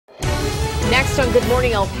on Good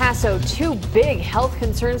Morning El Paso, two big health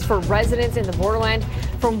concerns for residents in the borderland,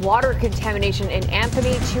 from water contamination in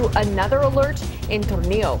Anthony to another alert in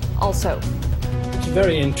Tornillo. Also, it's a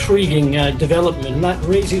very intriguing development, and that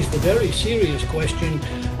raises the very serious question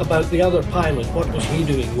about the other pilot. What was he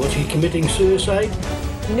doing? Was he committing suicide?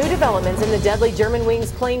 New developments in the deadly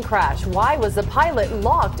Germanwings plane crash. Why was the pilot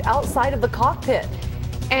locked outside of the cockpit?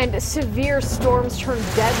 And severe storms turn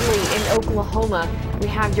deadly in Oklahoma. We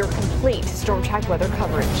have your complete Storm Track weather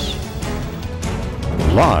coverage.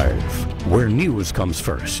 Live, where news comes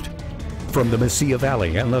first. From the Mesilla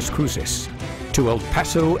Valley and Las Cruces to El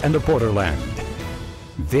Paso and the borderland.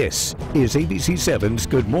 This is ABC 7's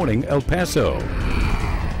Good Morning El Paso.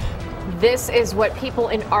 This is what people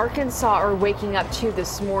in Arkansas are waking up to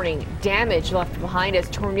this morning. Damage left behind as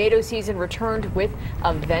tornado season returned with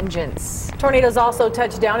a vengeance. Tornadoes also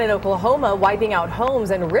touched down in Oklahoma, wiping out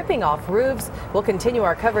homes and ripping off roofs. We'll continue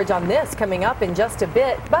our coverage on this coming up in just a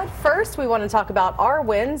bit. But first, we want to talk about our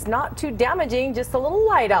winds. Not too damaging, just a little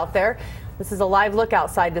light out there. This is a live look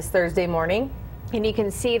outside this Thursday morning. And you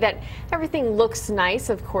can see that everything looks nice,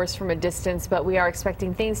 of course, from a distance, but we are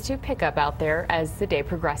expecting things to pick up out there as the day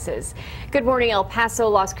progresses. Good morning, El Paso,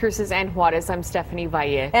 Las Cruces, and Juarez. I'm Stephanie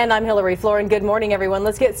Valle. And I'm Hillary Floren. Good morning, everyone.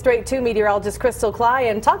 Let's get straight to meteorologist Crystal Cly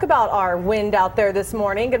and talk about our wind out there this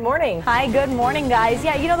morning. Good morning. Hi, good morning, guys.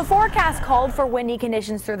 Yeah, you know, the forecast called for windy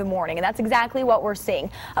conditions through the morning, and that's exactly what we're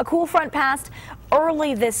seeing. A cool front passed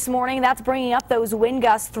early this morning. That's bringing up those wind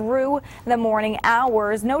gusts through the morning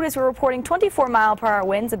hours. Notice we're reporting 24-mile-per-hour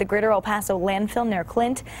winds at the Greater El Paso landfill near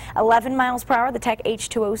Clint, 11 miles per hour at the Tech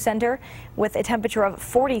H2O Center with a temperature of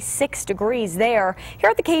 46 degrees there. Here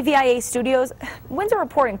at the KVIA studios, winds are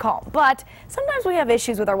reporting calm, but sometimes we have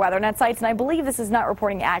issues with our WeatherNet sites, and I believe this is not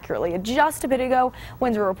reporting accurately. Just a bit ago,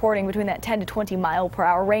 winds were reporting between that 10 to 20 mile per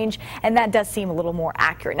hour range, and that does seem a little more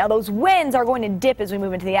accurate. Now, those winds are going to dip as we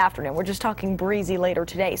move into the afternoon. We're just talking breezy later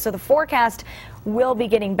today, so the forecast will be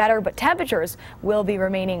getting better, but temperatures will be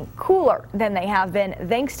remaining cooler than they have been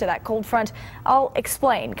thanks to that cold front. I'll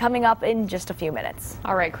explain coming up in just a few minutes.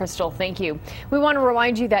 All right, Crystal, thank you. We want to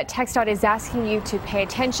remind you that TxDOT is asking you to pay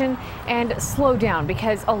attention and slow down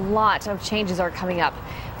because a lot of changes are coming up.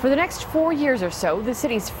 For the next 4 years or so, the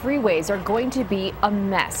city's freeways are going to be a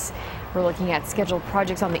mess. We're looking at scheduled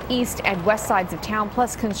projects on the east and west sides of town,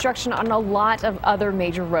 plus construction on a lot of other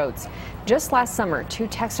major roads. Just last summer, 2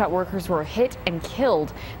 TxDOT workers were hit and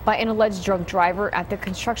killed by an alleged drunk driver at the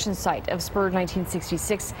construction site of Spur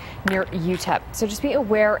 1966 near UTEP. So just be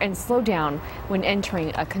aware and slow down when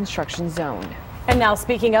entering a construction zone. And now,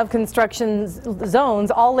 speaking of construction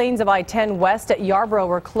zones, all lanes of I-10 west at Yarborough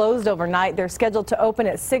were closed overnight. They're scheduled to open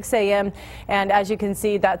at 6 a.m. And as you can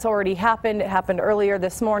see, that's already happened. It happened earlier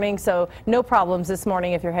this morning, so no problems this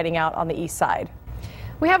morning if you're heading out on the east side.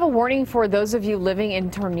 We have a warning for those of you living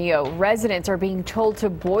in Tornillo. Residents are being told to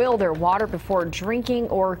boil their water before drinking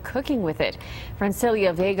or cooking with it.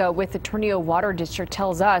 Francelia Vega with the Tornillo Water District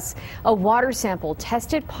tells us a water sample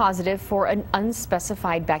tested positive for an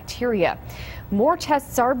unspecified bacteria. More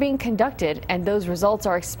tests are being conducted, and those results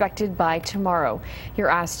are expected by tomorrow. You're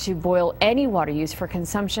asked to boil any water used for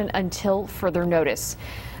consumption until further notice.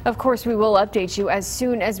 Of course, we will update you as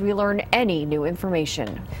soon as we learn any new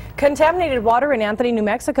information. Contaminated water in Anthony, New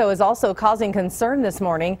Mexico is also causing concern this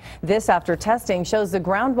morning. This after testing shows the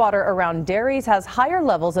groundwater around dairies has higher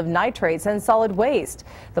levels of nitrates and solid waste.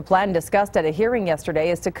 The plan discussed at a hearing yesterday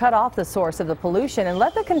is to cut off the source of the pollution and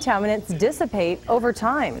let the contaminants dissipate over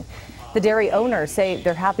time. The dairy owners say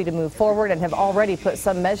they're happy to move forward and have already put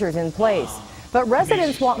some measures in place. But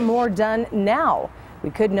residents want more done now. We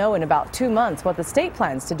could know in about 2 months what the state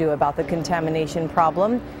plans to do about the contamination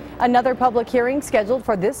problem. Another public hearing scheduled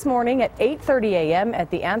for this morning at 8:30 a.m. at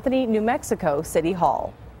the Anthony, New Mexico City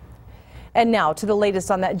Hall. And now to the latest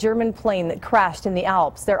on that German plane that crashed in the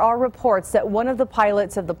Alps. There are reports that one of the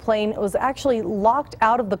pilots of the plane was actually locked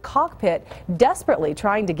out of the cockpit, desperately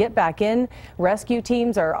trying to get back in. Rescue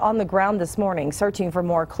teams are on the ground this morning searching for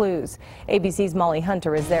more clues. ABC's Molly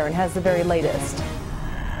Hunter is there and has the very latest.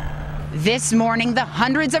 This morning, the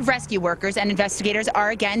hundreds of rescue workers and investigators are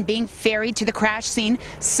again being ferried to the crash scene,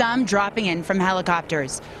 some dropping in from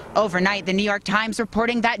helicopters. Overnight, the New York Times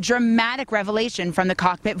reporting that dramatic revelation from the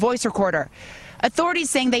cockpit voice recorder. Authorities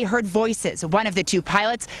saying they heard voices, one of the 2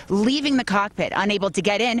 pilots leaving the cockpit, unable to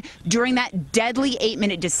get in during that deadly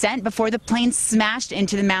 8-minute descent before the plane smashed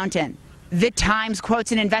into the mountain. The Times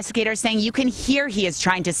quotes an investigator saying you can hear he is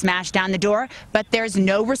trying to smash down the door, but there's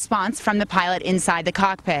no response from the pilot inside the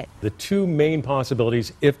cockpit. The 2 main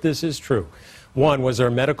possibilities, if this is true, One, was there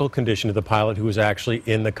a medical condition to the pilot who was actually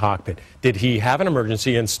in the cockpit? Did he have an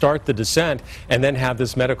emergency and start the descent and then have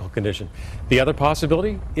this medical condition? The other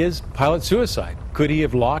possibility is pilot suicide. Could he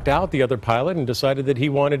have locked out the other pilot and decided that he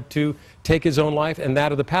wanted to take his own life and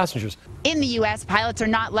that of the passengers? In the U.S., pilots are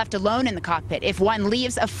not left alone in the cockpit. If one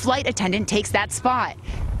leaves, a flight attendant takes that spot.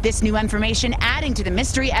 This new information adding to the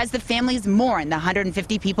mystery as the families mourn the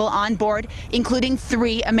 150 people on board, including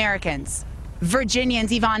 3 Americans.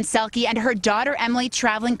 Virginians Yvonne Selke and her daughter Emily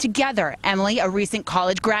traveling together. Emily, a recent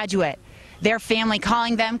college graduate. Their family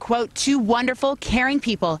calling them, quote, 2 wonderful, caring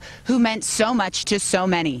people who meant so much to so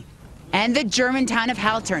many. And the German town of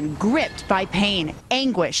Haltern gripped by pain,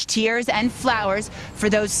 anguish, tears, and flowers for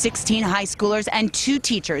those 16 high schoolers and 2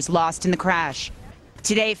 teachers lost in the crash.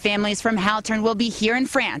 Today, families from Haltern will be here in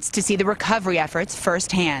France to see the recovery efforts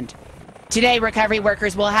firsthand. Today, recovery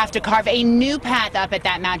workers will have to carve a new path up at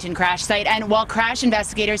that mountain crash site, and while crash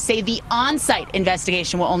investigators say the on-site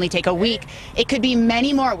investigation will only take a week, it could be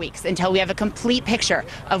many more weeks until we have a complete picture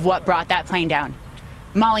of what brought that plane down.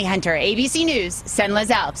 Molly Hunter, ABC News,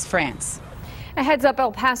 Seine-les-Alpes, France. A heads up,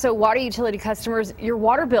 El Paso water utility customers, your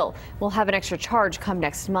water bill will have an extra charge come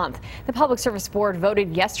next month. The Public Service Board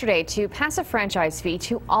voted yesterday to pass a franchise fee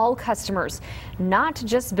to all customers, not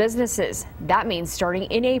just businesses. That means starting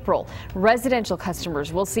in April, residential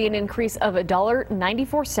customers will see an increase of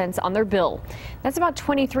 $1.94 on their bill. That's about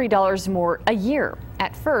 $23 more a year.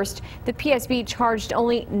 At first, the PSB charged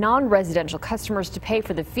only non-residential customers to pay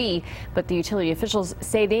for the fee, but the utility officials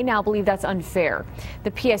say they now believe that's unfair. The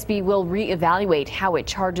PSB will reevaluate how it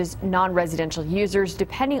charges non-residential users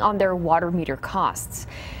depending on their water meter costs.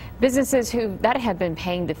 Businesses that have been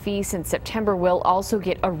paying the fee since September will also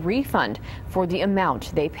get a refund for the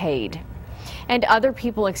amount they paid. And other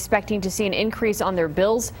people expecting to see an increase on their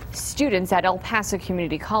bills, students at El Paso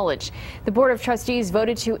Community College. The Board of Trustees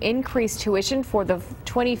voted to increase tuition for the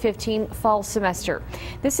 2015 fall semester.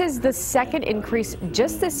 This is the second increase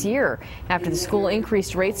just this year after the school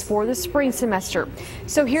increased rates for the spring semester.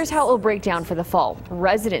 So here's how it will break down for the fall.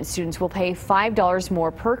 Resident students will pay $5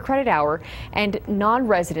 more per credit hour, and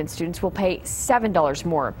non-resident students will pay $7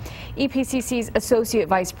 more. EPCC's Associate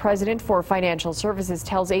Vice President for Financial Services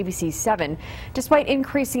tells ABC7, despite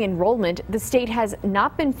increasing enrollment, the state has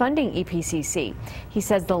not been funding EPCC. He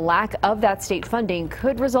says the lack of that state funding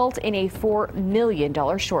could result in a $4 million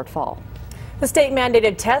shortfall. The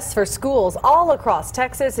state-mandated tests for schools all across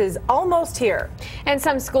Texas is almost here. And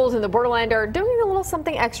some schools in the borderland are doing a little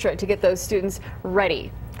something extra to get those students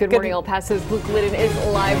ready. Good morning, El Paso's Luke Liddon is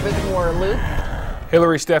live with more. Luke?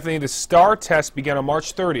 Hillary, Stephanie, the STAR test began on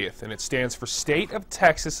March 30th, and it stands for State of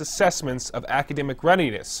Texas Assessments of Academic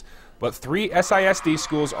Readiness. But 3 SISD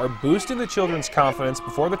schools are boosting the children's confidence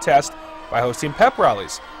before the test by hosting pep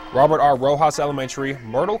rallies. Robert R. Rojas Elementary,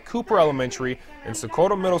 Myrtle Cooper Elementary, and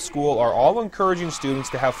Socorro Middle School are all encouraging students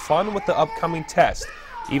to have fun with the upcoming test.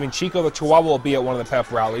 Even Chico the Chihuahua will be at one of the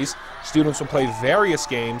pep rallies. Students will play various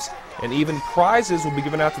games, and even prizes will be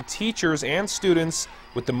given out to teachers and students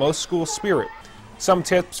with the most school spirit. Some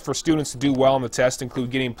tips for students to do well on the test include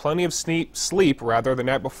getting plenty of sleep the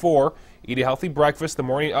night before, eat a healthy breakfast the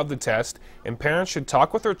morning of the test, and parents should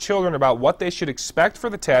talk with their children about what they should expect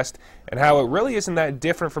for the test and how it really isn't that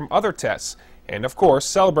different from other tests. And of course,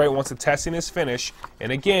 celebrate once the testing is finished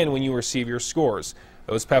and again when you receive your scores.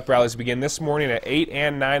 Those pep rallies begin this morning at 8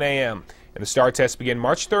 and 9 a.m. and the STAR tests begin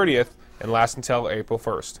March 30th and last until April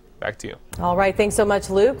 1st. Back to you. All right, thanks so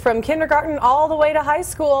much, Luke. From kindergarten all the way to high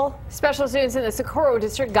school. Special students in the Socorro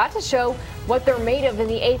district got to show what they're made of in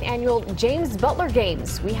the 8th annual James Butler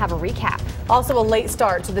Games. We have a recap. Also, a late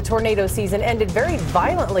start to the tornado season ended very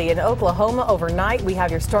violently in Oklahoma overnight. We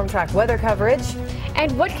have your Storm Track weather coverage.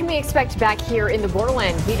 And what can we expect back here in the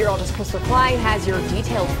borderland? Meteorologist Crystal Klein has your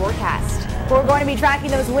detailed forecast. We're going to be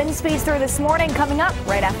tracking those wind speeds through this morning coming up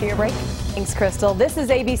right after your break. Thanks, Crystal. This is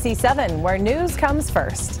ABC 7, where news comes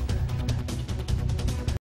first.